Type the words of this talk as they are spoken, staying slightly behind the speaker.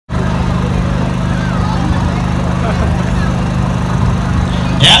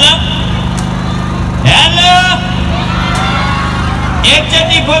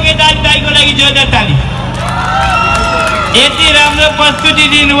एकचोटि बोकेदारी दाइको लागि जोरदार ताली। यति राम्रो प्रस्तुति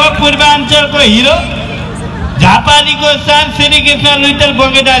दिनुभयो पूर्वाञ्चलको हिरो झापालीको सान श्रीकृष्ण लुइटेल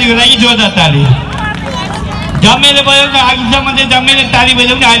बोकेदारीको लागि जोरदार ताली। जम्मेले बजाउने अघिसम्म चाहिँ जम्मेले ताली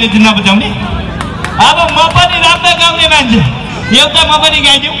बजाउने, अहिले चाहिँ नबजाउने। अब म पनि राम्रो गाउने मान्छे, एउटा म पनि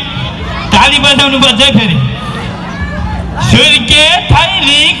गाइदिउँ। ताली बजाउनु पर्छ है फेरि। सुर्के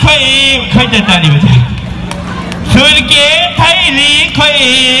थैली खोइ खोइ त ताली बजा। सुर्के थैली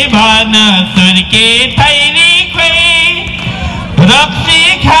खोइ भन सुर्के थैली खोइ रक्सी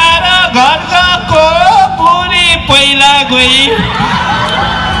खाएर घर गएको बुढी पहिला गई।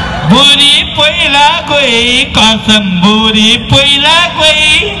 बुढी पहिला गई कसम बुढी पहिला गई।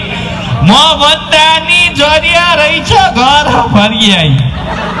 म भन्दा नि जरिया रहेछ घर फर्किआई।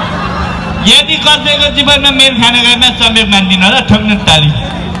 यदि कसैको जीवनमा मेल खाना गएमा समेत मान्दिन र ठोक्नु ताली।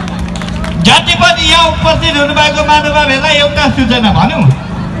 जति पनि यहाँ उपस्थित हुनुभएको महानुभावहरूलाई एउटा सूचना भनौँ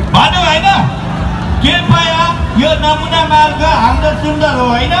होइन, कृपया यो नमुना मार्ग हाम्रो सुन्दर हो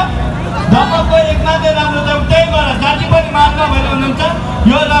होइन, धर्मको एकमात्रै राम्रो छ। त्यही भएर जति पनि महानुभावहरू हुनुहुन्छ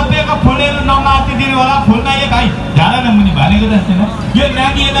यो रोपेको फुलहरू नमातिदिनु होला। फुलमा एक भाइ झाडा नमुनि भनेको जस्तो यो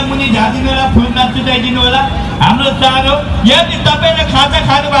नानीहरूलाई मुनि झारिदिनु होला, फुल नचुटाइदिनु होला। हाम्रो चाड हो। यदि तपाईँले खाजा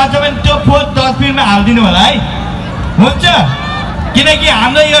खानु भएको छ भने त्यो फोन डस्टबिनमा हालिदिनु होला है, हुन्छ? किनकि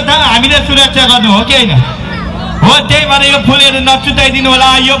हाम्रो यो ठाउँ हामीले सुरक्षा गर्नु हो कि होइन हो। त्यही भएर यो फुलहरू नचुटाइदिनु होला।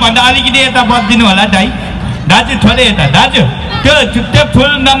 योभन्दा अलिकति यता बचिदिनु होला दाइ दाजु, थोरै यता दाजु। त्यो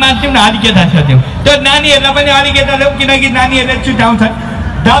फुल नमान्छौँ न, अलिक यता सोध्यौँ। त्यो नानीहरूलाई पनि अलिक यता ल्याउँ, किनकि नानीहरूले चुटाउँछन्।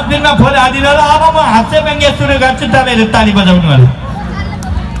 डस्टबिनमा फुल हालिदिनु होला। अब म हाँस्य व्यङ्ग्य सुरु गर्छु, तपाईँहरूले ताली बजाउनु होला।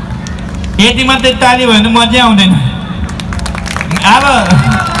 यति मात्रै ताली भयो भने मजै आउँदैन। अब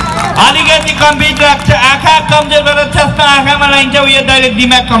अलिकति कम्प्युटर राख्छ, आँखा कमजोर भएर चस्मा आँखामा लाइन्छ, उयो डाइरेक्ट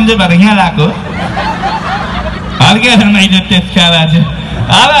दिमाग कमजोर भएर यहाँ लगाएको हल्का रमाइलो त्यसका आज।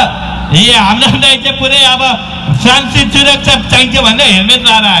 अब यो हाम्रो दाइ चाहिँ पुरै अब शान्ति सुरक्षा चाहिन्छ भनेर हेलमेट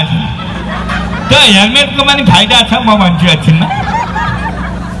लाएर आएछ। त्यो हेलमेटको पनि फाइदा छ म भन्छु एकछिनमा।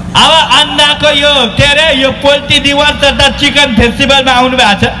 अब अन्डाको यो के अरे यो पोल्ट्री दिवस तथा चिकन फेस्टिभलमा आउनु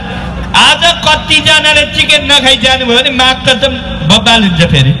भएको छ। आज कतिजनाले चिकन नखाइ जानुभयो भने माग कसम बब्बाल हुन्छ।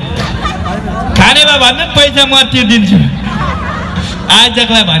 फेरि खानेमा भन्नु पैसा म तिर्दिन्छु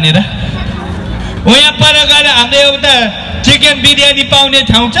आजकलाई भनेर। उहाँ पर गएर हाम्रो एउटा चिकन बिरयानी पाउने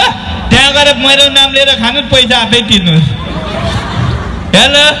ठाउँ छ, त्यहाँ गएर मेरो नाम लिएर खानु, पैसा आफै तिर्नुहोस्।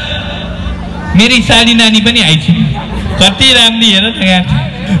 हेलो मेरी साली नानी पनि आइछि, कति राम्री हेर त यहाँ।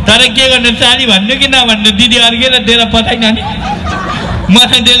 तर के गर्नु, साली भन्नु कि नभन्नु, दिदी अर्केर दिएर पठाइ नानी।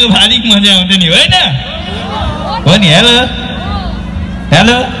 मलाई दिएको भारी मजा आउँछ नि होइन हो नि। हेलो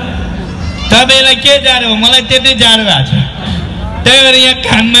हेलो तपाईँलाई के जाडो हो? मलाई त्यतै जाडो भएको छ, त्यही भएर यहाँ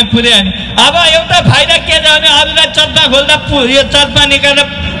कानमा पुर्यायो। अब एउटा फाइदा के छ भने अरूलाई चस्मा खोल्दा यो चस्मा निकालेर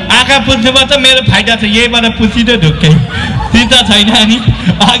आँखा पुस्नुपर्छ। मेरो फाइदा छ, यहीबाट पुसिँदै ढुक्कै सिधा छैन नि,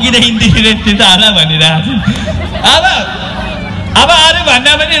 अघि त हिन्दीतिर सिधा होला भनिरहेको छ। अब अरू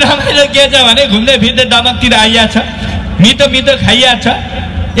भन्दा पनि रमाइलो के छ भने घुम्दै फिर्दै दमकतिर आइया छ, मिठो मिठो खाइया छ।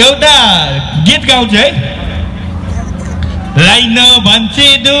 एउटा गीत गाउँछु है। लाइन भन्छे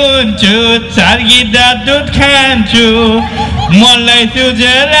दुन्छु चारगिदा दुध खान्छु, मलाई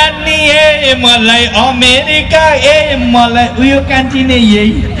स्विजरल्यान्ड ए मलाई अमेरिका ए मलाई उयो कान्छी नै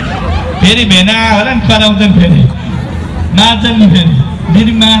यही। फेरि भेना होला नि कराउँछन्, फेरि मार्छन् नि,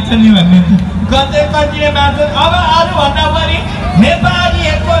 फेरि मार्छन् नि भन्ने कतै कतिले मार्छन्। अब अरू भन्दा पनि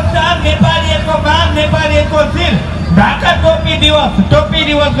नेपालीहरूको चाड, नेपालीहरूको मान, नेपालीहरूको शिर ढाका टोपी दिवस। टोपी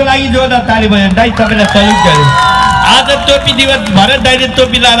दिवसको लागि जोरदार ताली बजाउनु दाइ, तपाईँलाई सल्युट गऱ्यो। आज टोपी दिवस भएर दाइले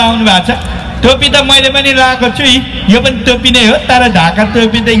टोपी लाएर आउनु भएको छ। टोपी त मैले पनि लगाएको छु, यो पनि टोपी नै हो, तर ढाका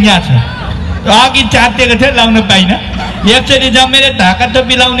टोपी त यहाँ छ। अघि चाटेको थियो, लाउन पाइनँ। एकचोटि जम्मेले ढाका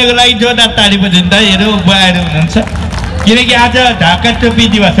टोपी लाउनेको लागि जोरदार ताली बजाउनु दाइ। हेरौ बुहाएर हुनुहुन्छ, किनकि आज ढाका टोपी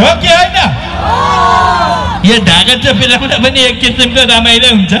दिवस हो कि होइन? यो ढाका टोपी लाउँदा पनि एक किसिमको रमाइलो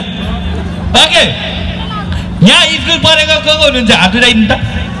हुन्छ। ओके, यहाँ स्कुल पढेको को हुनुहुन्छ? हात उठाइदिनु त।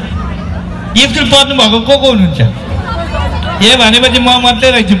 स्कुल पढ्नु भएको को हुनुहुन्छ? ए भनेपछि म मात्रै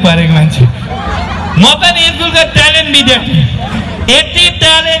रहेछु पढेको मान्छे। म पनि स्कुलको ट्यालेन्ट विद्यार्थी। यति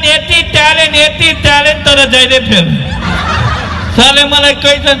ट्यालेन्ट यति ट्यालेन्ट यति ट्यालेन्ट, तर जहिले फेल। सरले मलाई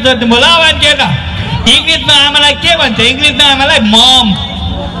क्वेसन सोध्नु भयो, ल के त इङ्ग्लिसमा आमालाई के भन्छ? इङ्ग्लिसमा आमालाई मम,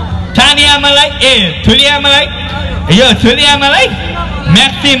 सानी आमालाई ठुली आमालाई छोरी आमालाई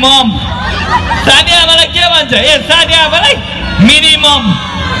म्याक्सिमम, सानी आमालाई के भन्छ? सानी आमालाई मिनिमम,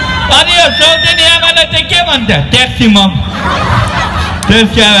 अनि यो चौधरी आमालाई चाहिँ के भन्छ? ट्याक्सिमम।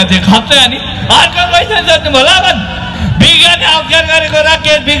 त्यसका चाहिँ खतरा नि। अर्को क्वेसन सोध्नु भयो, ल भन् विज्ञानले आविष्कार गरेको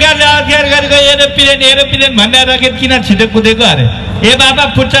रकेट, विज्ञानले आविष्कार गरेको एरोप्लेन भनेर रकेट किन छिटो कुदेको अरे? ए बाबा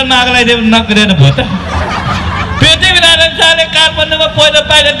फुटचल मागलाई देऊ नगरेर भयो त पृथ्वीनारायण शाहले काठमाडौँमा पहिलो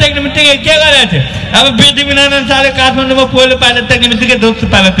पाइलट देख्ने बित्तिकै के गरेको थियो अब पृथ्वीनारायण शाहले काठमाडौँमा पहिलो पाइलट देख्ने बित्तिकै दोस्रो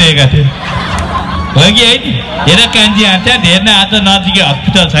पाइलट देखेका थियो हो कि है हेर कान्छी हाँस्या हेर्न आज नजिकै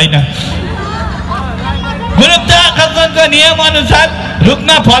हस्पिटल छैन गुरुत्वाकर्षणको नियम अनुसार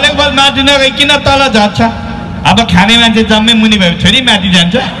रुखमा फलेको फल माथि नगइकन तल झर्छ अब खाने मान्छे जम्मै मुनि भयो छोरी माथि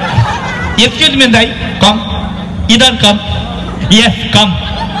जान्छ एक्सक्युज मी दाइ कम इधर कम यस कम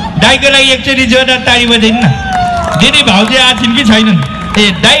दाइको लागि एकचोटि जोरदार ताली बजाइन् न दिदी भाउजू आछन् कि छैनन्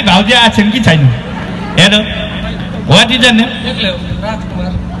ए दाइ भाउजू आछन् कि छैनन् हेलो वाट इज नेम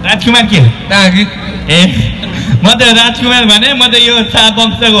राजकुमार के ए म त राजकुमार भने म त यो शाह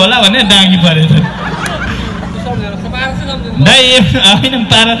वंशको होला भने डाँगी परेछ दाइ होइन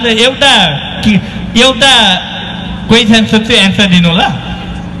पारस एउटा क्वेसन सोध्छु एन्सर दिनु होला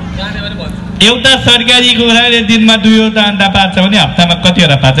एउटा सरकारी कुखुराले दिनमा 2वटा अन्डा पार्छ भने हप्तामा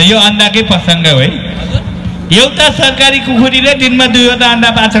कतिवटा पार्छ यो अन्डाकै प्रसङ्ग हो है एउटा सरकारी कुखुरीले दिनमा 2वटा अन्डा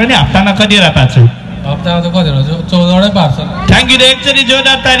पार्छ भने हप्तामा कतिवटा पार्छ हप्तामा त कतिवटा 14वटै पार्छ थ्याङ्क यू एकचोटि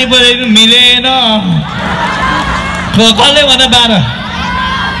जोरदार ताली बजाइदिनु मिलेन कसले भन 12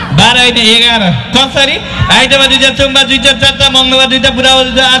 होइन 11 कसरी आइतबार 2टा सोमबार 2टा चर्चा मङ्गलबार 2टा बुधबार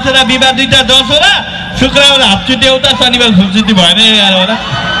 2टा आशरा बिहिबार 2टा दशवटा शुक्रबार हाफचुटी एउटा शनिबार फुलचुटी भएन 11वटा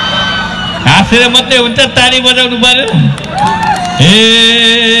हाँसेर मात्रै हुन्छ ताली बजाउनु पर्यो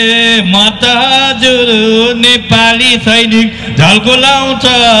ए म त हजुर नेपाली सैनिक झल्को लाउँछ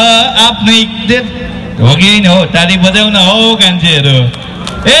आफ्नै देश हो कि होइन हो ताली बजाउन हो कान्छेहरू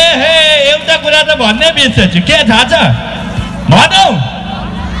ए हे एउटा कुरा त भन्नै बिर्सेछु के थाहा छ भनौ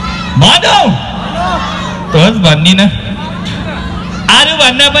तोस भन्दिनँ अरू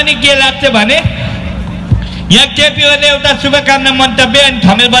भन्दा पनि के लाग्छ भने यहाँ केपीओले एउटा शुभकामना मन्तव्य अनि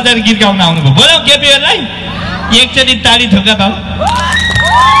थमेल बजार गीत गाउन आउनुभयो बोलाउ केपीओलाई एकचोटि ताली ठोका पाऊ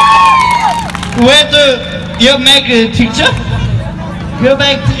यो माइक ठिक छ यो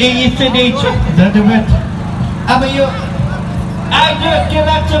माइक यसरी छ अब यो आज के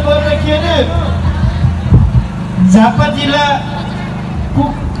लाग्छ भन्दाखेरि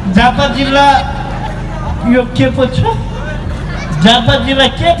झापा जिल्ला यो के पो छ झापा जिल्ला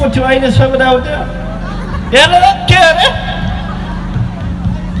के पो छ अहिलेसम्म आउँथ्यो हेलो के अरे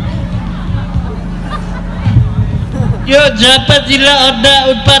यो झापा जिल्ला अड्डा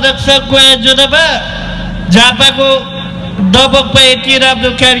उत्पादक सङ्घको आयोजनामा झापाको दबकमा यति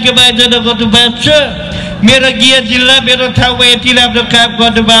राम्रो कार्यक्रम आयोजना गर्नुभएको छ मेरो गिया जिल्ला मेरो ठाउँमा यति राम्रो काम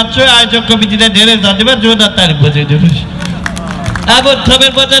गर्नुभएको छ आयोजक कमिटीलाई धेरै धन्यवाद जोरदार ताली बजाइदिनुहोस् अब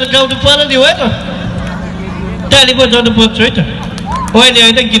थमेल बजार गाउनु पर्यो नि होइन ताली बजाउनु पर्छ है त अहिले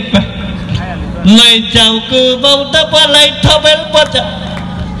होइन गीतमा लैजाउको बाउत पलाई थमेल बजार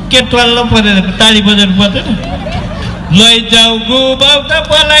के टल्ल परेर ताली बजाउनु पर्दैन लैजाउको बाउत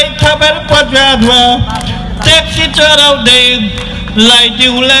पलाई थमेल बजारमा ट्याक्सी चढाउँदै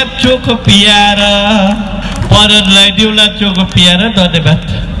लाइदिउला चोखो पियार पर लाइदिउला चोखो पियार धन्यवाद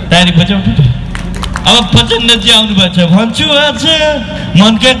ताली बजाउनु अब प्रचण्डजी आउनुभएको छ भन्छु आज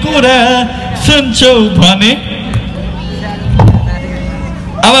मनका कुरा सुन्छौ भने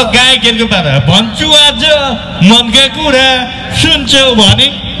अब गायकहरूको पारा भन्छु आज मनका कुरा सुन्छौ भने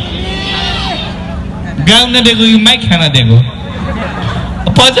गाउन दिएको यो माइक खान दिएको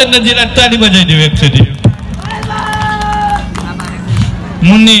प्रचण्डजीलाई ताली बजाइदियो एकचोटि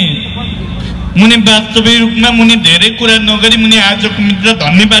मुनि वास्तविक रूपमा मुनि धेरै कुरा नगरी मुनि आजको मित्र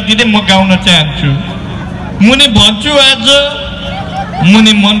धन्यवाद दिँदै म गाउन चाहन्छु मुनि भन्छु आज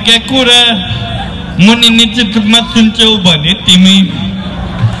मुनि मनका कुरा मुनि निश्चित रूपमा सुन्छौ भने तिमी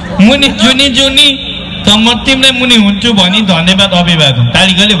मुनि जुनी तिमीलाई मुनि हुन्छु भनी धन्यवाद अभिवादन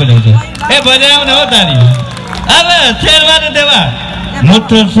ताली कहिले बजाउँछ ए बजाउन हो ताली अब शेरबहादुर देवा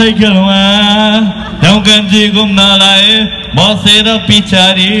मोटरसाइकलमा ढाउकान्छी घुम्नलाई बसेर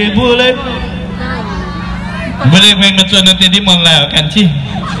पछाडि बुलेट ब्याङ्कमा चढ्न त्यति मन लाग्यो कान्छी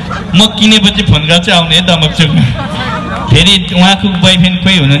म किनेपछि फोन गर्छु आउने दमक चोकमा फेरि उहाँको बोयफ्रेन्ड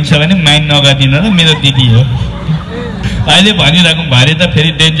कोही हुनुहुन्छ भने माइन्ड नगरिदिनु र मेरो दिदी हो अहिले भनिरहेको भरे त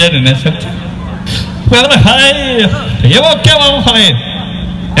फेरि डेन्जर हुनसक्छ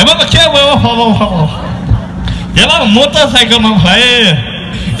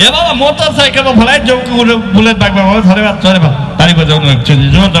मोटरसाइकलमा फलाए जाउको बुलेट बाइकमा धन्यवाद ताली बजाउनु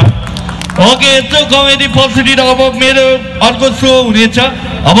ओके यस्तो कमेडी पछितिर अब मेरो अर्को सो हुनेछ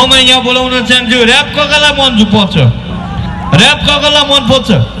अब म यहाँ बोलाउन चाहन्छु ऱ्याप ककालाई मन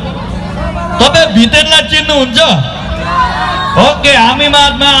पर्छ तपाईँ भितेनलाई चिन्नुहुन्छ ओके हामी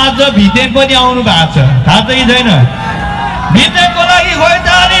माझमा आज भितेन पनि आउनु भएको छ थाहा छ कि छैन भितेनको लागि खोइ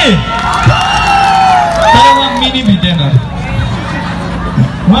ताली तर म मिनी भितेन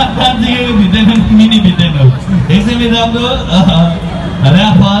उहाँ दार्जिलिङको भित्दैन मिनी भित्दैन हो एकदमै राम्रो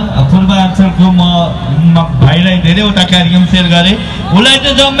ऱ्यापर पूर्वाञ्चलको म भाइलाई धेरैवटा कार्यक्रम सेयर गरेँ उसलाई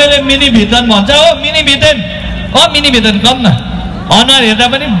चाहिँ जम्मैले मिनी भितन भन्छ हो मिनी भितेन मिनी भितन कम न अनुहार हेर्दा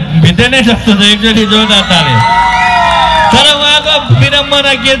पनि भितेनै जस्तो छ एकचोटि जोरदार ताले तर उहाँको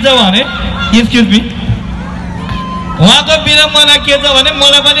विडम्बना के छ भने एक्सक्युज मी उहाँको विडम्बना के छ भने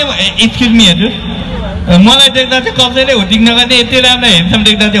मलाई पनि एक्सक्युज मी हेर्नु मलाई देख्दा चाहिँ कसैले हुटिङ नगर्ने यति राम्रो हेन्डसम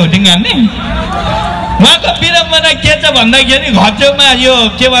देख्दा चाहिँ हुटिङ हान्ने उहाँको विडम्बना के छ भन्दाखेरि घरछेउमा यो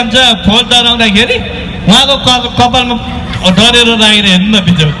के भन्छ फोल चलाउँदाखेरि उहाँको कपालमा डरेर लागेर हेर्नु न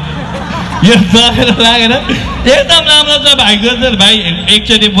पछि यो डरेर लागेर एकदम राम्रो छ भाइको चाहिँ भाइ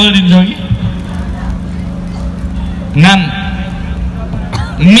एकचोटि बोलिदिन्छौँ कि नाम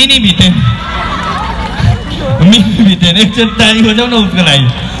मिनी भितेन एकचोटि ताली बजाउँ न उसको लागि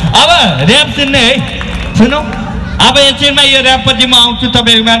अब ऱ्याप सुन्ने है सुनौ अब एकछिनमा यो ऱ्याप पछि म आउँछु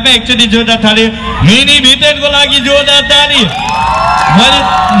तपाईँको बारेमा एकचोटि जोरदार ताली मिनी भितेनको लागि जोरदार ताली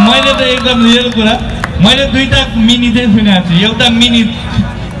मैले त एकदम रियल कुरा मैले दुईटा मिनी चाहिँ सुनेको छु एउटा मिनी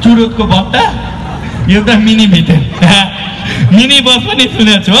चुरोटको बट्टा एउटा मिनी भितेन मिनी बस पनि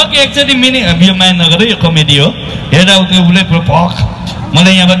सुनेको छु ओके एकचोटि मिनी यो माया नगर यो कमेडी हो हेर्दा उसले भक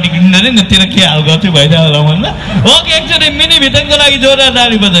मलाई यहाँबाट निक्लिँदैन नि तेरो के हाल गर्छु भइरहेको होला मनमा ओके एकचोटि मिनी भितेनको लागि जोरदार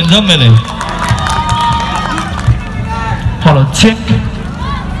ताली बजाउनु जम्मेले Hello, check.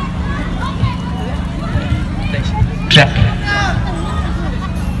 Check.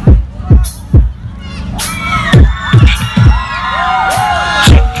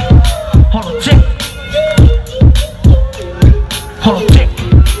 Check. Hello, check. Hello, check.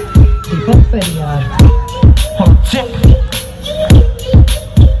 Hello, check.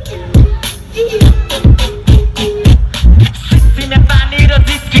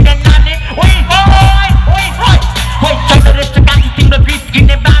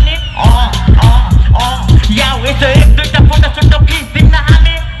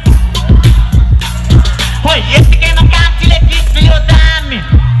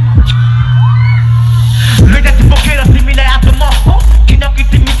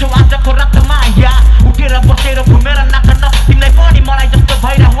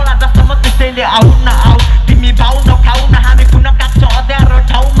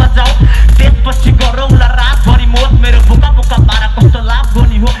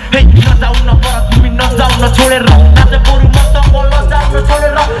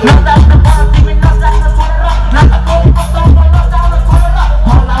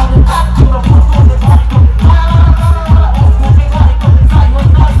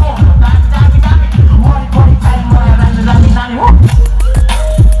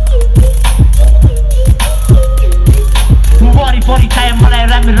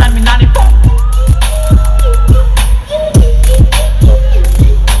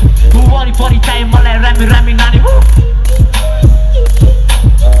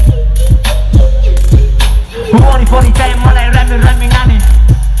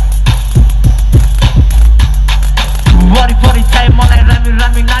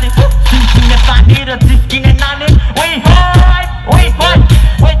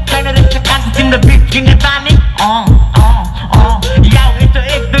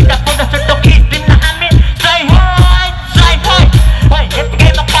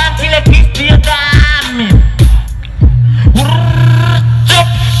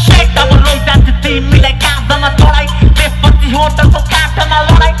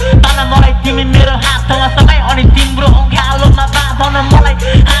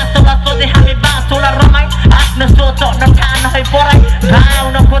 Por